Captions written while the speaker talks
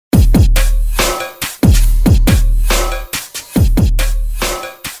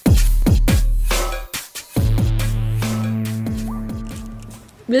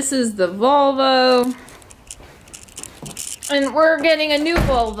This is the Volvo. And we're getting a new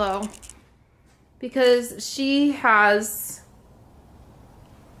Volvo because she has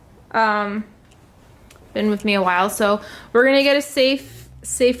been with me a while. So we're gonna get a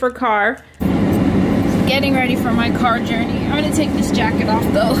safer car. Getting ready for my car journey. I'm gonna take this jacket off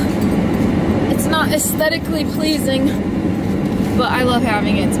though. It's not aesthetically pleasing, but I love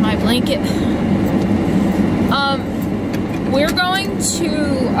having it. It's my blanket. We're going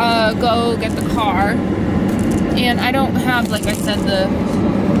to go get the car, and I don't have, like I said, the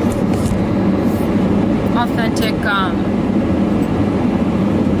authentic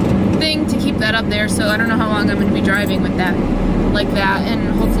thing to keep that up there, so I don't know how long I'm going to be driving with that, like that, and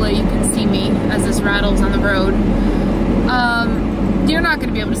hopefully you can see me as this rattles on the road. You're not going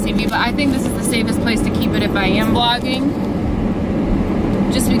to be able to see me, but I think this is the safest place to keep it if I am vlogging,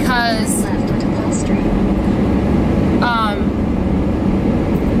 just because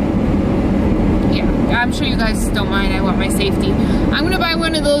yeah, I'm sure you guys don't mind. I want my safety. I'm gonna buy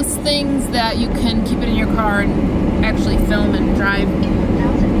one of those things that you can keep it in your car and actually film and drive.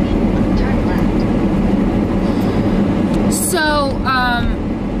 So,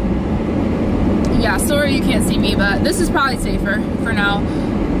 yeah, sorry you can't see me, but this is probably safer for now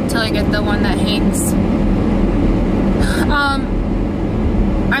until I get the one that hangs.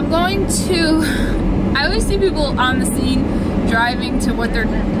 I'm going to, I always see people on the scene driving to what they're,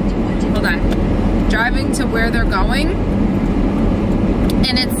 driving to where they're going,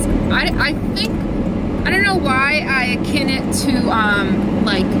 and it's, I think, I don't know why I akin it to,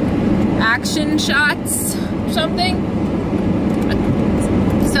 like, action shots, something,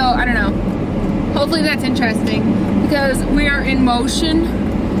 so, I don't know, hopefully that's interesting, because we are in motion,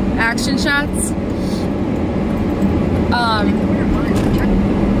 action shots,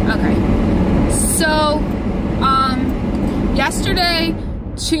 okay, so, yesterday,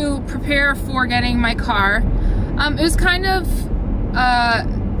 to prepare for getting my car, it was kind of,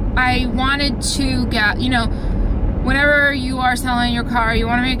 I wanted to get, you know, whenever you are selling your car, you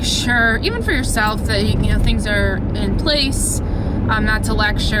want to make sure, even for yourself, that, you know, things are in place, not to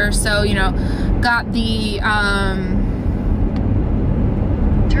lecture, so, you know, got the,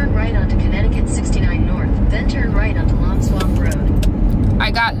 turn right onto Connecticut 69 North, then turn right onto Long Swamp Road. I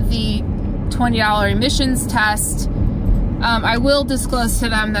got the $20 emissions test. I will disclose to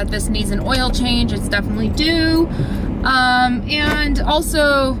them that this needs an oil change. It's definitely due. And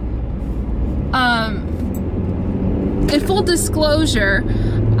also, in full disclosure,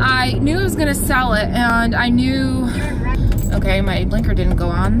 I knew I was gonna sell it, and I knew, okay, my blinker didn't go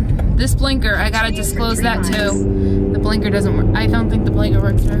on. This blinker, I gotta disclose that too. The blinker doesn't work. I don't think the blinker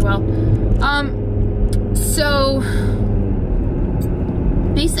works very well. So,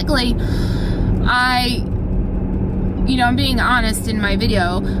 basically, you know, I'm being honest in my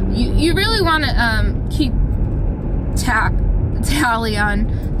video. You really want to keep tally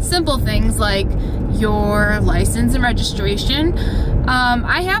on simple things like your license and registration.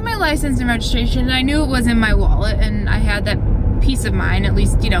 I have my license and registration, and I knew it was in my wallet, and I had that peace of mind, at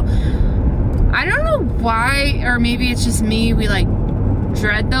least, you know. I don't know why, or maybe it's just me, we like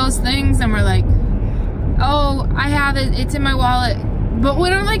dread those things, and we're like, oh, I have it, it's in my wallet. But we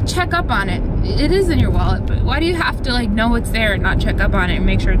don't like check up on it. It is in your wallet, but why do you have to like know it's there and not check up on it and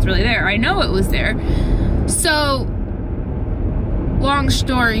make sure it's really there? I know it was there. So, long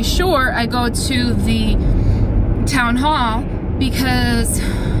story short, I go to the town hall because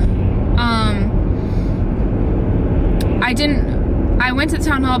I went to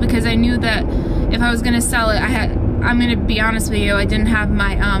town hall because I knew that if I was gonna sell it, I'm gonna be honest with you, I didn't have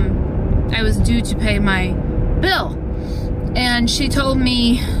my, I was due to pay my bill. And she told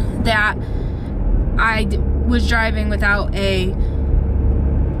me that I was driving without a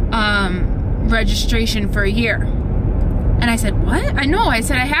registration for a year. And I said, what? I know, I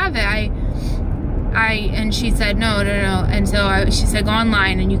said I have it. And she said, no. And so she said, go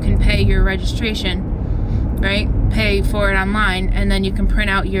online and you can pay your registration, right? Pay for it online, and then you can print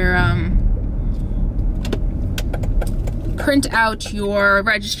out your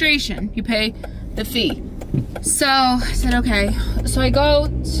registration. You pay the fee. So I said, okay. So I go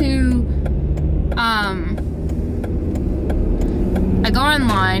to, I go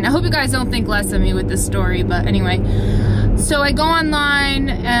online. I hope you guys don't think less of me with this story, but anyway. So I go online,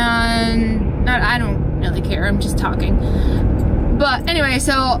 and I don't really care, I'm just talking. But anyway,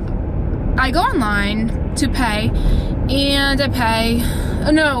 so I go online to pay, and I pay,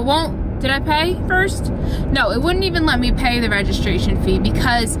 oh no, it won't. Did I pay first? No, it wouldn't even let me pay the registration fee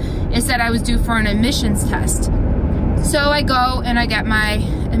because it said I was due for an emissions test. So I go and I get my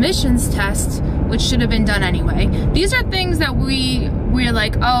emissions test, which should have been done anyway. These are things that we're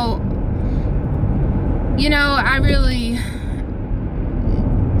like, oh, you know, I really...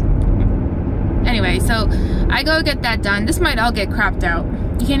 Anyway, so I go get that done. This might all get cropped out.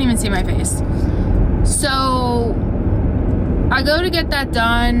 You can't even see my face. So I go to get that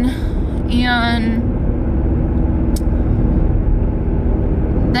done, and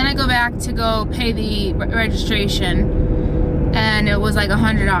then I go back to go pay the registration, and it was like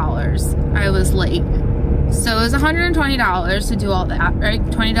 $100. I was late. So it was $120 to do all that, right?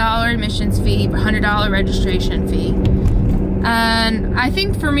 $20 admissions fee, $100 registration fee. And I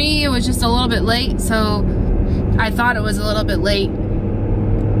think for me, it was just a little bit late, so I thought it was a little bit late.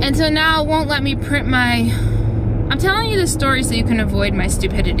 And so now it won't let me print my... I'm telling you this story so you can avoid my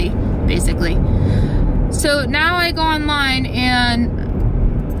stupidity, basically. So now I go online,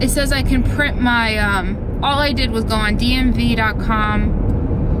 and it says I can print my... all I did was go on dmv.com.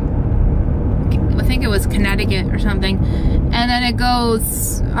 I think it was Connecticut or something. And then it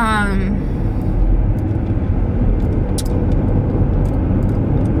goes...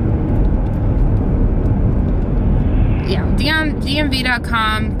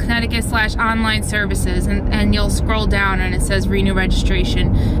 dmv.com, Connecticut/online services, and you'll scroll down and it says renew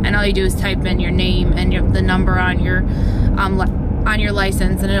registration, and all you do is type in your name and the number on your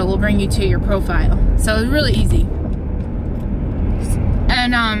license, and it will bring you to your profile. So it's really easy.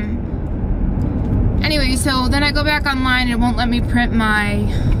 And anyway, so then I go back online and it won't let me print my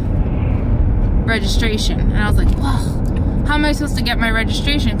registration, and I was like, whoa. How am I supposed to get my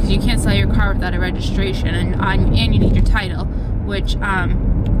registration? Because you can't sell your car without a registration, and you need your title, which I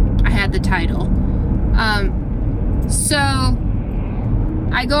had the title. So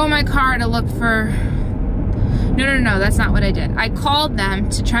I go in my car to look for... No, that's not what I did. I called them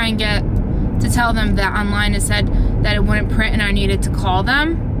to try and tell them that online it said that it wouldn't print and I needed to call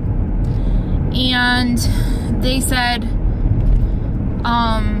them. And they said,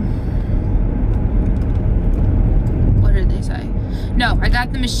 no, I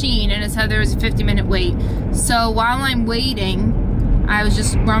got the machine and it said there was a 50-minute wait. So while I'm waiting, I was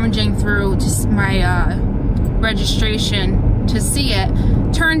just rummaging through just my registration to see it.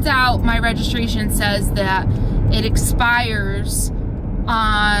 Turns out my registration says that it expires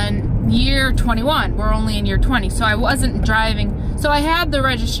on year 21. We're only in year 20, so I wasn't driving. So I had the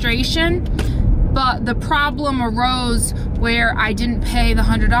registration, but the problem arose where I didn't pay the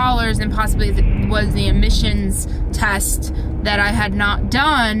 $100, and possibly it was the emissions test that I had not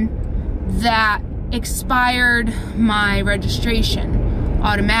done that expired my registration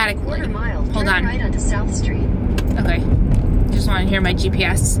automatically. Quarter mile, Hold turn on. right onto South Street. Okay, just want to hear my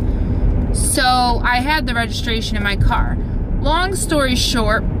GPS. So I had the registration in my car. Long story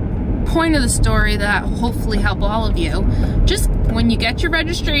short, point of the story that will hopefully help all of you, just when you get your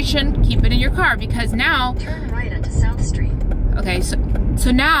registration, keep it in your car, because now... Turn right onto South Street. Okay, so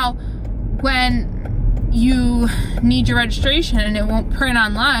now when you need your registration and it won't print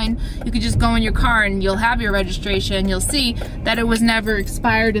online, you could just go in your car and you'll have your registration, and you'll see that it was never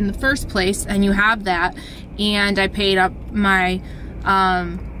expired in the first place, and you have that. And I paid up my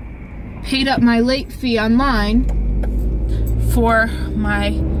late fee online for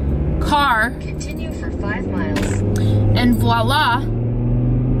my car. Continue for 5 miles. And voila,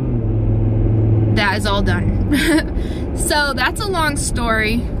 that is all done. So that's a long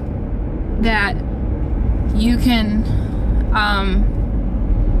story that you can,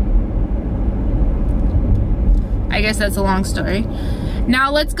 I guess that's a long story.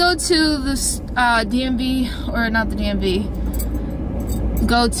 Now let's go to the DMV, or not the DMV,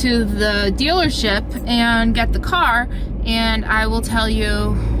 go to the dealership and get the car, and I will tell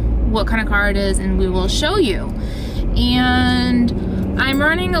you what kind of car it is, and we will show you. And I'm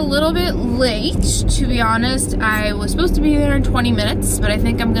running a little bit late, to be honest. I was supposed to be there in 20 minutes, but I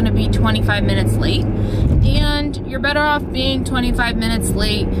think I'm gonna be 25 minutes late. And you're better off being 25 minutes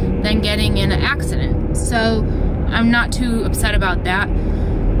late than getting in an accident. So I'm not too upset about that.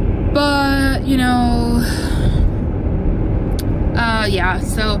 But, you know, yeah,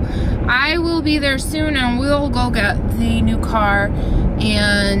 so I will be there soon, and we'll go get the new car,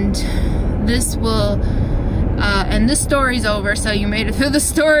 and this will, and this story's over, so you made it through the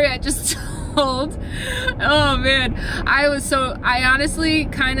story I just told. Oh man, I honestly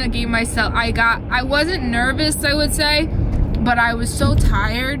kind of gave myself, I wasn't nervous, I would say, but I was so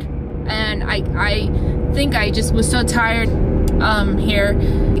tired, and I think I just was so tired,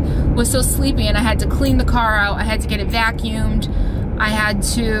 was so sleepy, and I had to clean the car out, I had to get it vacuumed, I had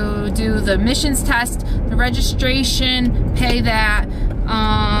to do the emissions test, the registration, pay that,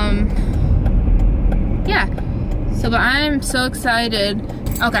 yeah. So, but I'm so excited.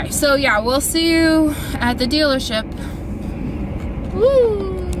 Okay, so yeah, we'll see you at the dealership.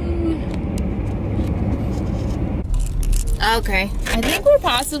 Woo! Okay, I think we're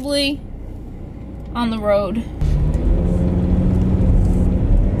possibly on the road.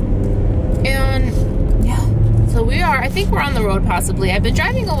 And yeah, so we are, I think we're on the road possibly. I've been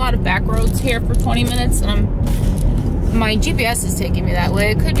driving a lot of back roads here for 20 minutes and my GPS is taking me that way.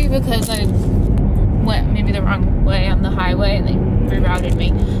 It could be because I went maybe the wrong way on the highway and they rerouted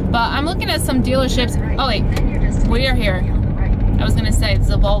me. But I'm looking at some dealerships. Oh wait, we are here. I was gonna say it's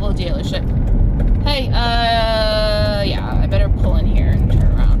a Volvo dealership. Hey, yeah, I better pull in here and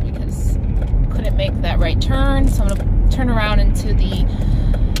turn around because I couldn't make that right turn. So I'm gonna turn around into the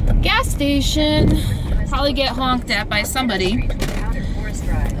gas station. Probably get honked at by somebody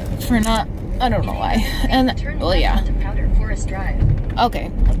for not, I don't know why. And, well, yeah.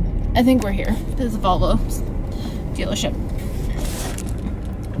 Okay, I think we're here. This is a Volvo dealership.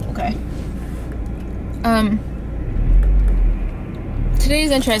 Okay.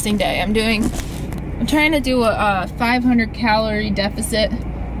 Today's an interesting day. I'm trying to do a 500 calorie deficit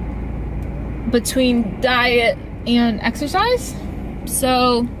between diet and exercise.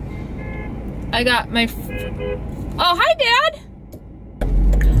 So I got my, oh, hi Dad.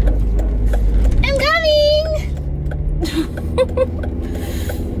 I'm coming.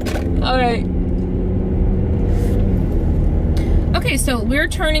 All right. Okay, so we're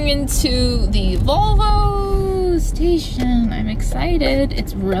turning into the Volvo station. I'm excited.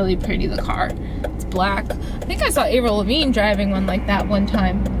 It's really pretty, the car. It's black. I think I saw Avril Lavigne driving one like that one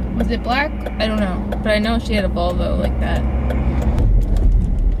time. Was it black? I don't know. But I know she had a Volvo like that.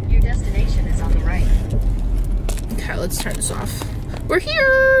 Your destination is on the right. Okay, let's turn this off. We're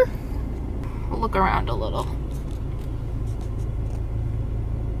here. We'll look around a little.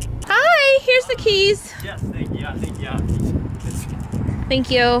 Hi, here's the keys. Yes, thank you. Thank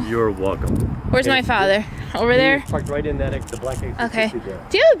you. You're welcome. Where's my father? Over there? Parked right in that the black XC60 Okay. there.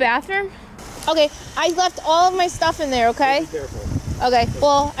 Do you have a bathroom? Okay, I left all of my stuff in there, okay? Be careful. Okay,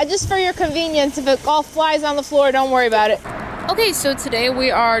 well, just for your convenience, if it all flies on the floor, don't worry about it. Okay, so today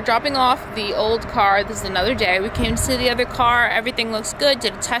we are dropping off the old car. This is another day. We came to see the other car. Everything looks good.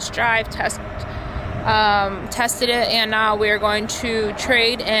 Did a test drive, tested it, and now we're going to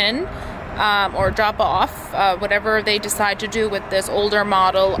trade in or drop off whatever they decide to do with this older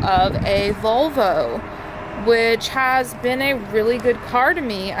model of a Volvo, which has been a really good car to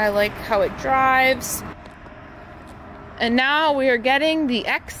me. I like how it drives. And now we are getting the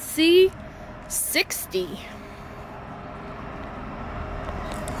XC60.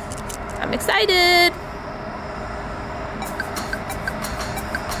 I'm excited.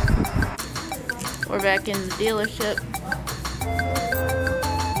 We're back in the dealership.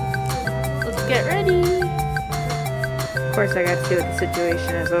 Let's get ready. Of course, I got to see what the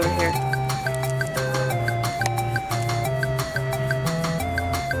situation is over here.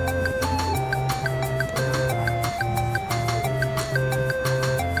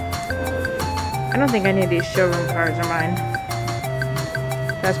 I don't think any of these showroom cars are mine.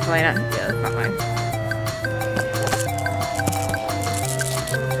 That's probably not, yeah, that's not mine.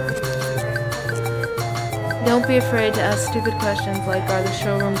 Don't be afraid to ask stupid questions like, are the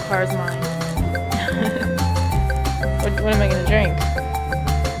showroom cars mine? What am I gonna drink?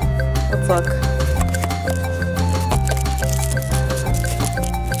 Let's look.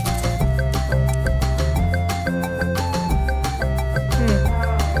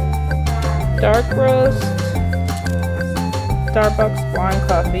 Dark roast, Starbucks blonde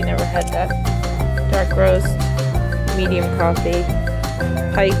coffee, never had that. Dark roast, medium coffee,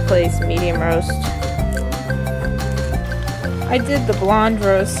 Pike Place medium roast. I did the blonde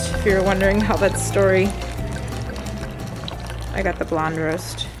roast, if you're wondering how that story. I got the blonde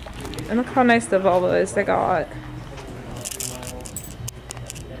roast. And look how nice the Volvo is, they got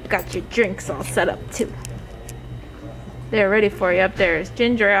your drinks all set up too. They're ready for you. Up there is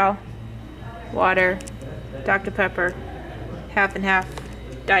ginger ale, water, Dr. Pepper, half and half,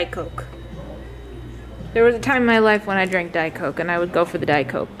 Diet Coke. There was a time in my life when I drank Diet Coke and I would go for the Diet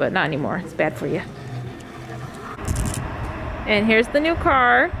Coke, but not anymore. It's bad for you. And here's the new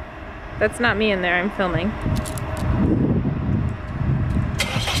car. That's not me in there, I'm filming.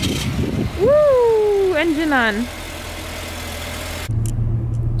 Woo! Engine on.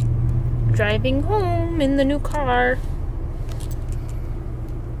 Driving home in the new car.